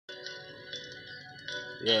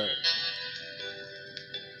Yeah.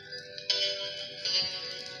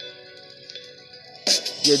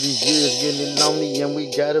 Yeah, these years getting lonely and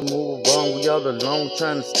we gotta move on. We all alone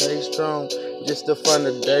trying to stay strong just to find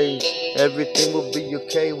the days. Everything will be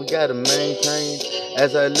okay, we gotta maintain.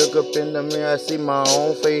 As I look up in the mirror, I see my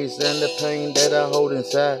own face and the pain that I hold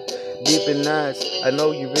inside. Deep in nights, I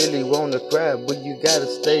know you really wanna cry, but you gotta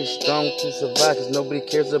stay strong to survive, cause nobody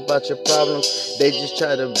cares about your problems. They just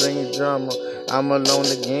try to bring drama. I'm alone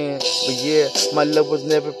again, but yeah, my love was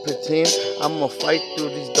never pretend. I'ma fight through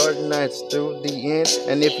these dark nights through the end.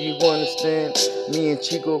 And if you understand, me and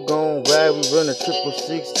Chico gon' ride. We run a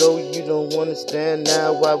 666, so you don't understand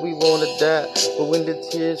now why we wanna die. But when the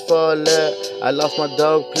tears fall out, I lost my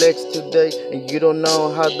dog Plex today, and you don't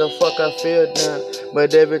know how the fuck I feel now.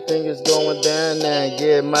 But everything is going down now.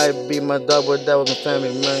 Yeah, it might be my dog, but that was my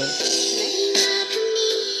family, man.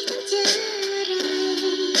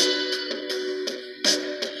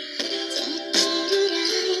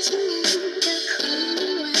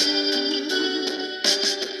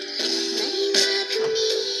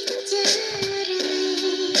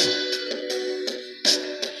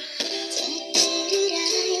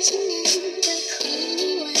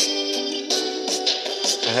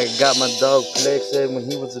 I got my dog Plex, and when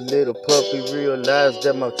he was a little puppy, realized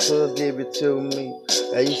that my son gave it to me.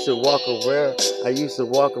 I used to walk around, I used to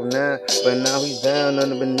walk him now, but now he's down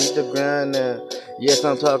underneath the ground now. Yes,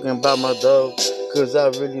 I'm talking about my dog, cause I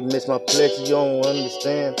really miss my Plex. You don't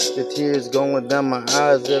understand, the tears going down my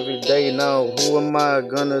eyes every day. Now who am I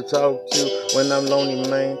gonna talk to when I'm lonely,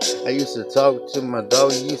 man? I used to talk to my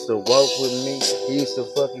dog, he used to walk with me, he used to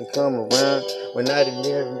fucking come around when I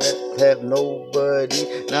didn't have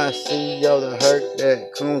nobody. Now I see all the hurt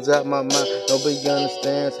that comes out my mind. Nobody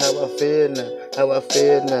understands how I feel now, how I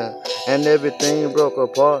feel now. And everything broke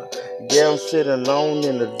apart. Yeah, I'm sitting alone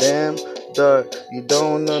in the damn dark. You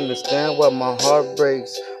don't understand why my heart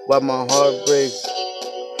breaks, why my heart breaks.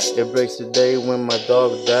 It breaks the day when my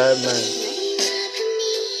dog died, man.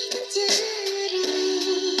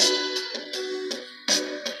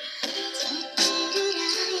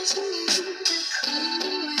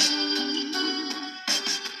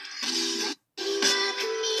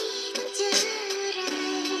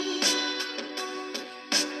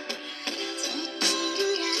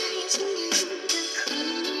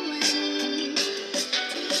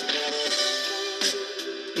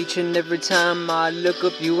 Each and every time I look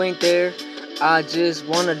up, you ain't there. I just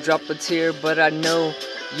wanna drop a tear, but I know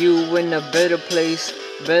you in a better place,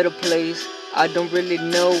 better place. I don't really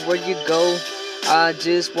know where you go. I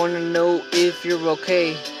just wanna know if you're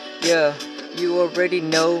okay. Yeah, you already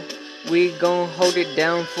know. We gon' hold it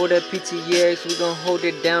down for that PTX. We gon' hold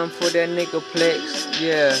it down for that nigga Plex.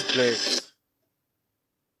 Yeah. Plex.